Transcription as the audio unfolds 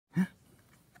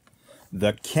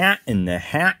The Cat in the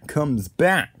Hat Comes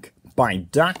Back by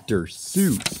Dr.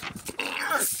 Seuss.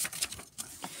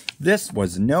 This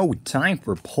was no time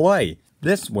for play.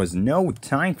 This was no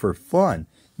time for fun.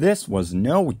 This was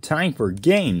no time for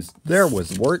games. There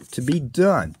was work to be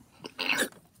done.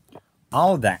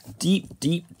 All that deep,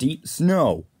 deep, deep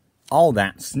snow. All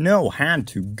that snow had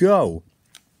to go.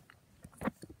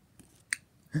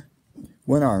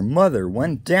 When our mother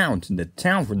went down to the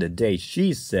town for the day,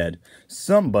 she said,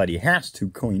 "Somebody has to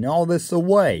clean all this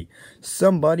away.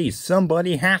 Somebody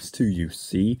has to, you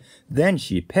see." Then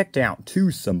she picked out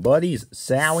two somebodies,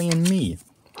 Sally and me.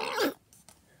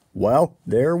 Well,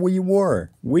 there we were.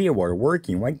 We were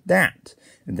working like that.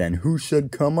 And then who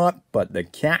should come up but the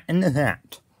Cat in the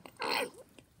Hat?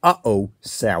 "Uh-oh,"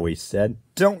 Sally said.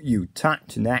 "Don't you talk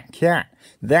to that cat.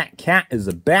 That cat is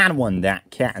a bad one,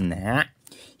 that Cat in the Hat.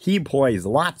 He plays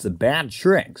lots of bad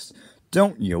tricks.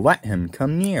 Don't you let him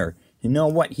come near. You know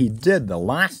what he did the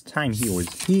last time he was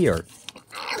here."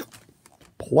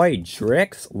 "Played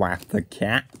tricks?" laughed the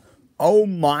cat. "Oh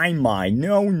my,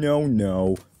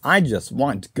 no. I just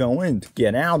want to go in to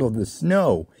get out of the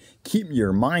snow. Keep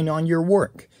your mind on your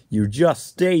work. You just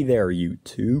stay there, you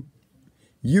two.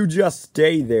 You just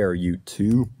stay there, you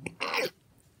two.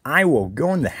 I will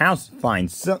go in the house and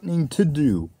find something to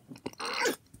do."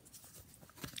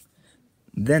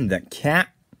 Then that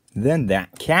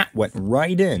cat went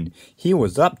right in. He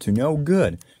was up to no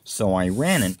good, so I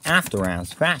ran in after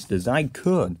as fast as I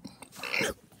could.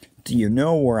 Do you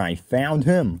know where I found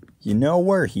him? You know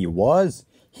where he was?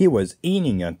 He was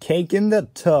eating a cake in the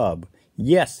tub.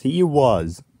 Yes, he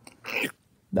was.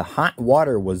 The hot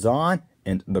water was on,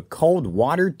 and the cold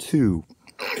water too.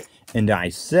 And I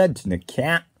said to the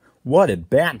cat, "What a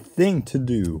bad thing to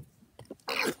do."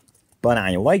 "But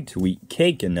I like to eat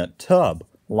cake in a tub,"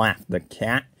 laughed the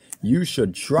cat. "You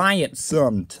should try it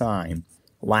sometime,"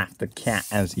 laughed the cat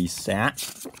as he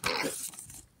sat.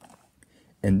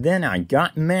 And then I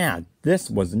got mad.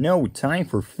 This was no time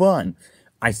for fun.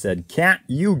 I said, "Cat,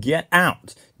 you get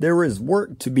out. There is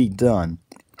work to be done."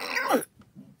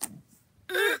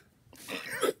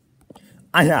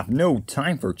 "I have no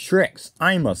time for tricks.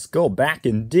 I must go back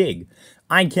and dig.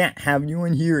 I can't have you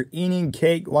in here eating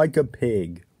cake like a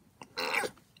pig.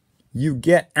 You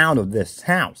get out of this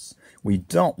house. We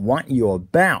don't want you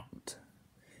about.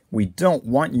 We don't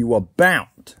want you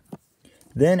about."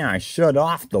 Then I shut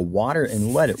off the water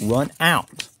and let it run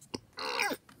out.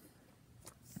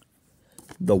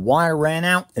 The water ran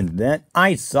out, and then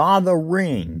I saw the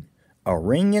ring. A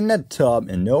ring in the tub,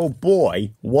 and oh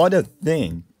boy, what a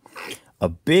thing. A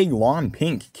big, long,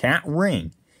 pink cat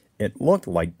ring. It looked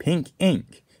like pink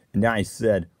ink. And I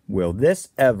said, "Will this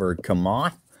ever come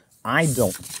off? I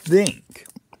don't think."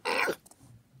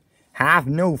 "Have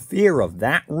no fear of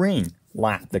that ring,"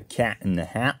 laughed the Cat in the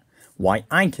Hat. "Why,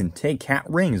 I can take cat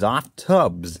rings off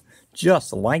tubs,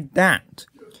 just like that."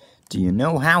 Do you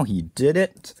know how he did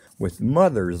it? With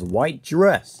Mother's white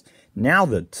dress. Now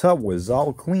the tub was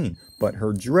all clean, but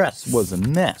her dress was a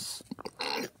mess.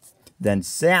 Then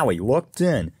Sally looked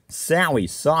in. Sally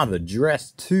saw the dress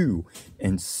too,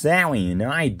 and Sally and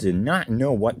I did not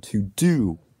know what to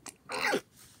do.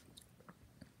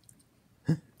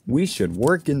 "We should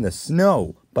work in the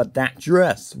snow, but that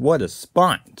dress, what a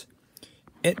spot."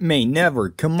 "It may never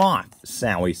come off,"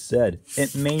 Sally said.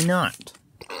 "It may not."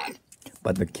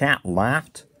 But the cat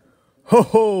laughed. "Ho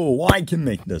ho, I can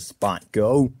make the spot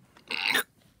go.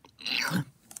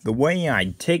 The way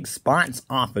I take spots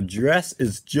off a dress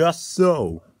is just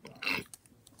so."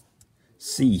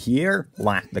 "See here,"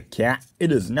 laughed the cat.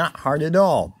 "It is not hard at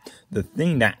all. The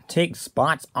thing that takes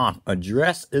spots off a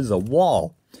dress is a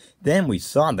wall." Then we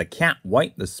saw the cat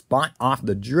wipe the spot off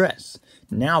the dress.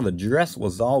 Now the dress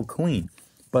was all clean,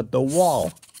 but the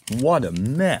wall, what a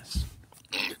mess.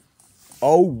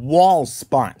 "Oh, wall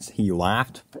spots," he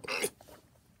laughed.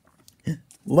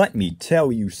 "Let me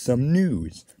tell you some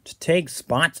news. To take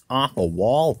spots off a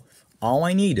wall, all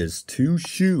I need is two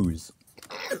shoes."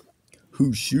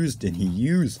 Whose shoes did he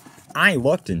use? I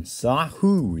looked and saw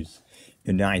whose.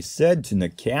 And I said to the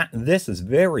cat, "This is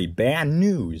very bad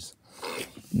news.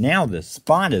 Now the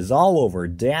spot is all over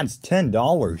Dad's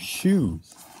 $10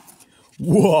 shoes."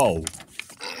 "Whoa!"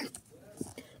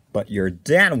 "But your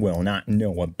dad will not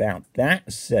know about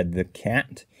that," said the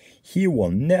cat. "He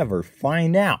will never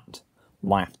find out,"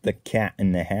 laughed the Cat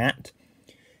in the Hat.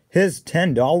 "His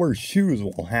 $10 shoes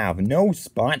will have no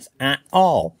spots at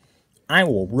all. I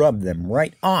will rub them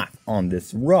right off on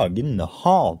this rug in the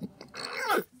hall."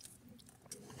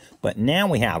 "But now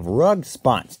we have rug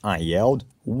spots," I yelled.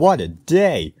 "What a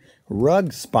day!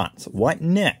 Rug spots, what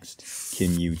next?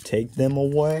 Can you take them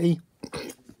away?"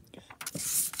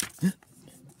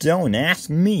 Don't ask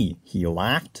me, he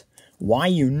laughed. Why,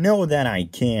 you know that I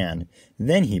can.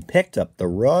 Then he picked up the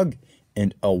rug,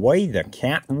 and away the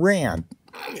cat ran.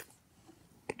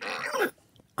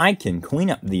 I can clean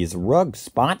up these rug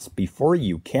spots before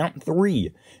you count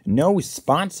 3. No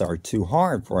spots are too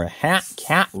hard for a hat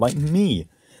cat like me.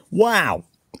 Wow!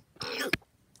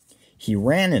 He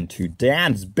ran into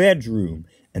Dad's bedroom,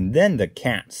 and then the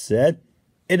cat said,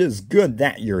 "It is good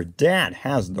that your dad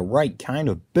has the right kind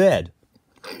of bed."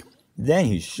 Then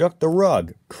he shook the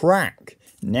rug. Crack!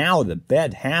 Now the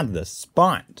bed had the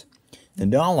spot.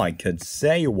 And all I could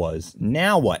say was,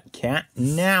 "Now what, cat?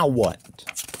 Now what?"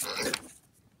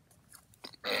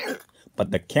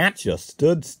 But the cat just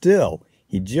stood still.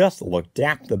 He just looked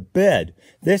at the bed.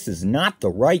 "This is not the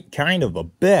right kind of a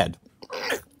bed,"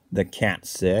 the cat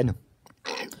said.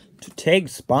 "To take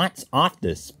spots off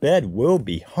this bed will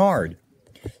be hard,"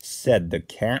 said the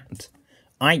cat.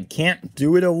 "I can't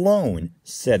do it alone,"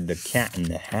 said the cat in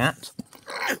the hat.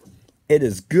 "It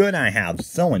is good I have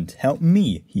someone to help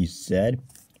me," he said.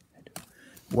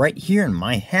 "Right here in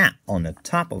my hat on the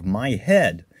top of my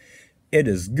head. It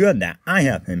is good that I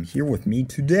have him here with me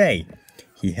today.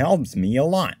 He helps me a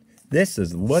lot. This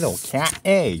is little cat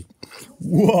A."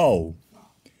 Whoa!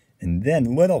 And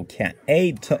then little cat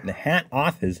A took the hat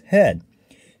off his head.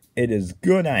 "It is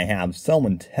good I have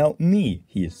someone to help me,"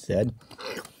 he said.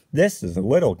 "This is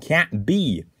little cat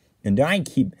B, and I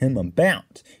keep him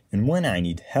about, and when I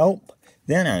need help,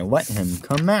 then I let him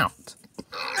come out."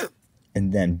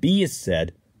 And then B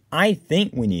said, "I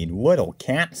think we need little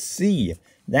cat C.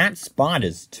 That spot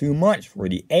is too much for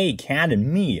the A cat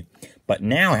and me, but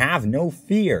now have no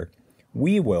fear.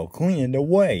 We will clean it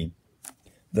away.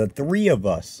 The 3 of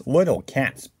us, little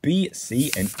cats B,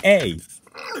 C, and A."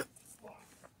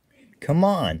 "Come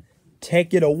on,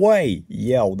 take it away,"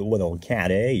 yelled little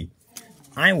cat A.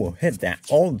 "I will hit that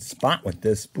old spot with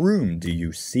this broom, do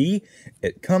you see?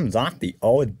 It comes off the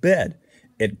old bed.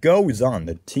 It goes on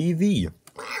the TV."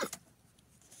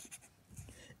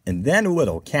 And then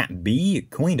little cat B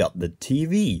cleaned up the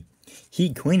TV.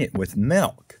 He cleaned it with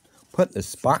milk, put the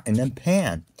spot in a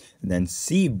pan, and then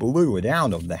C blew it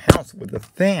out of the house with a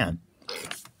fan.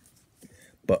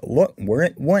 "But look where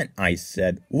it went," I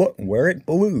said. "Look where it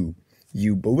blew.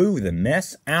 You blew the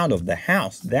mess out of the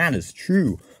house, that is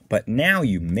true, but now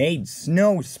you made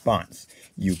snow spots.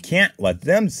 You can't let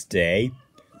them stay."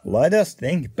 "Let us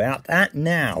think about that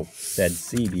now," said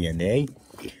C, B, and A.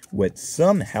 "With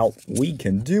some help we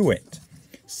can do it,"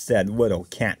 said little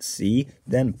cat C.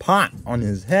 Then pop on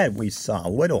his head we saw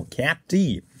little cat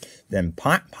D. Then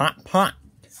pop, pop, pop,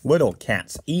 little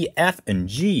cats E, F, and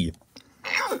G.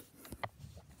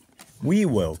 "We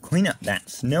will clean up that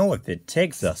snow if it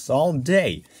takes us all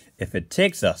day. If it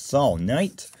takes us all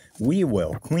night, we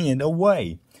will clean it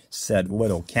away," said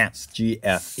little cats G,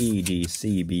 F, E, D,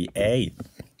 C, B, A.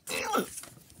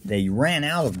 They ran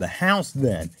out of the house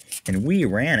then, and we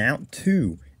ran out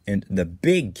too, and the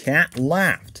big cat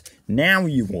laughed. "Now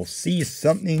you will see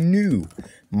something new.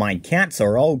 My cats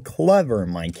are all clever.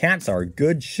 My cats are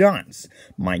good shots.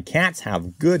 My cats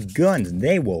have good guns.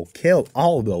 They will kill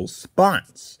all those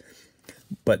spots."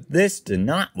 But this did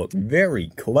not look very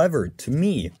clever to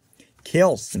me.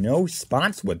 Kill snow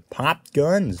spots with pop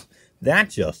guns?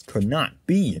 That just could not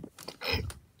be.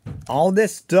 "All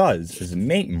this does is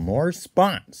make more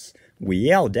spots," we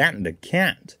yelled at the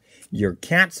cat. "Your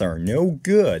cats are no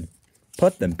good.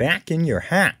 Put them back in your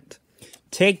hat.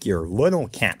 Take your little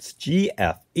cats G,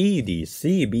 F, E, D,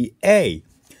 C, B, A.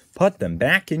 Put them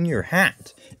back in your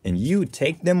hat, and you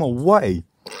take them away."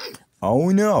 "Oh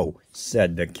no,"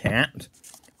 said the cat.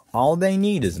 "All they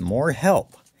need is more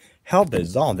help. Help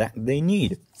is all that they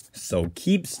need. So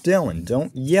keep still and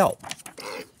don't yelp."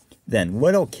 Then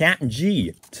little cat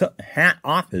G took the hat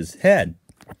off his head.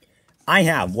 "I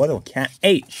have little cat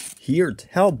H here to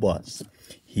help us,"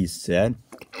 he said.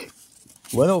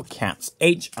 "Little cats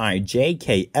H, I, J,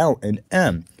 K, L, and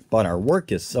M, but our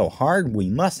work is so hard we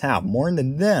must have more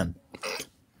than them.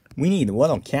 We need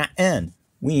little cat N,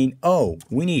 we need O,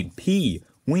 we need P,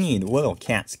 we need little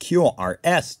cats Q, R,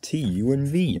 S, T, U, and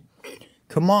V.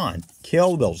 Come on,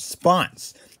 kill those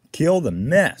spots, kill the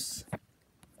mess,"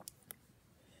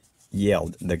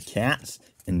 yelled the cats,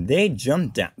 and they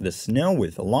jumped at the snow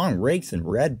with long rakes and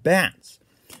red bats.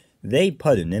 They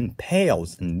put it in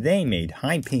pails, and they made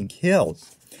high pink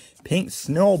hills, pink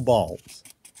snowballs,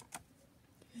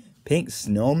 pink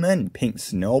snowmen, pink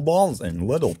snowballs, and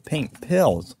little pink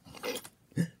pills.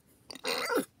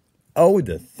 Oh,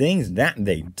 the things that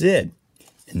they did,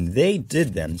 and they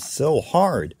did them so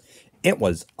hard. It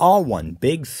was all one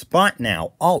big spot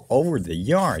now, all over the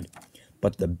yard.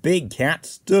 But the big cat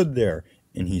stood there,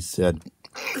 and he said,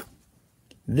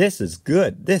 This is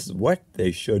good, this is what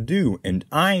they should do, and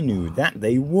I knew that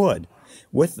they would.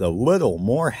 With a little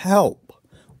more help,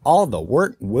 all the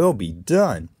work will be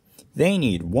done. They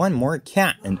need one more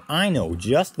cat, and I know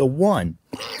just the one.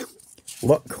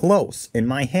 Look close in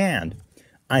my hand.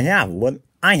 I have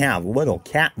little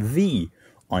cat V.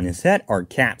 On his head are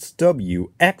cats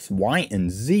W, X, Y,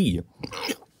 and Z.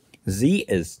 Z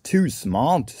is too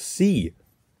small to see.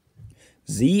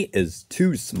 Z is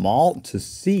too small to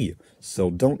see, so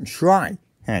don't try.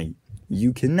 Hey,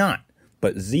 you cannot.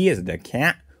 But Z is the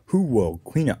cat who will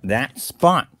clean up that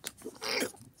spot.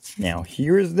 Now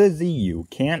here's the Z you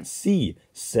can't see,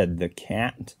 said the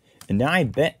cat, and I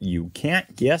bet you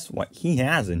can't guess what he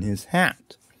has in his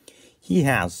hat. He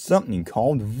has something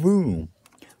called Voom.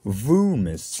 Voom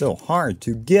is so hard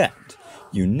to get.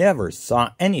 You never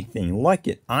saw anything like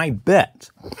it, I bet.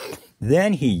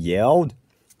 Then he yelled,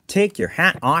 "Take your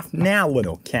hat off now,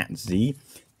 little cat Z.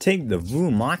 Take the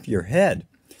Voom off your head.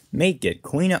 Make it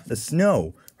clean up the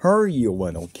snow. Hurry, you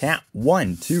little cat.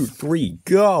 1, 2, 3,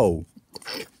 go!"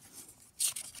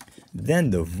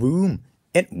 Then the Voom,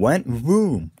 it went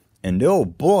Voom. And oh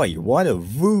boy, what a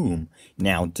Voom.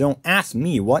 Now don't ask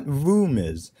me what Voom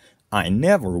is. I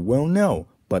never will know.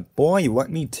 But boy, let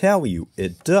me tell you,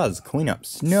 it does clean up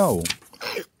snow.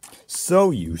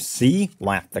 So you see,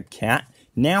 laughed the cat,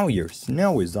 now your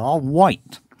snow is all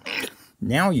white.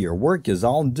 Now your work is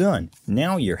all done.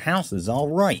 Now your house is all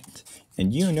right.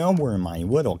 And you know where my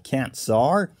little cats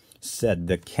are? Said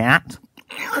the cat.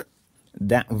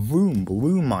 That Voom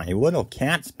blew my little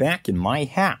cats back in my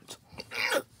hat.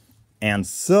 And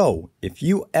so, if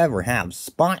you ever have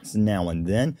spots now and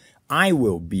then, I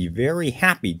will be very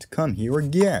happy to come here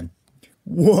again.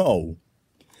 Whoa!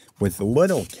 With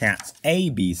little cats A,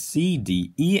 B, C,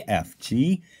 D, E, F,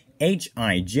 G, H,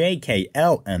 I, J, K,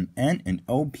 L, M, N, and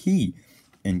O, P,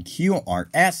 and Q, R,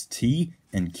 S, T,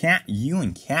 and cat U,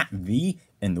 and cat V,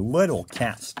 and little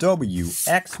cats W,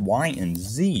 X, Y, and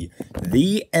Z.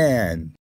 The end.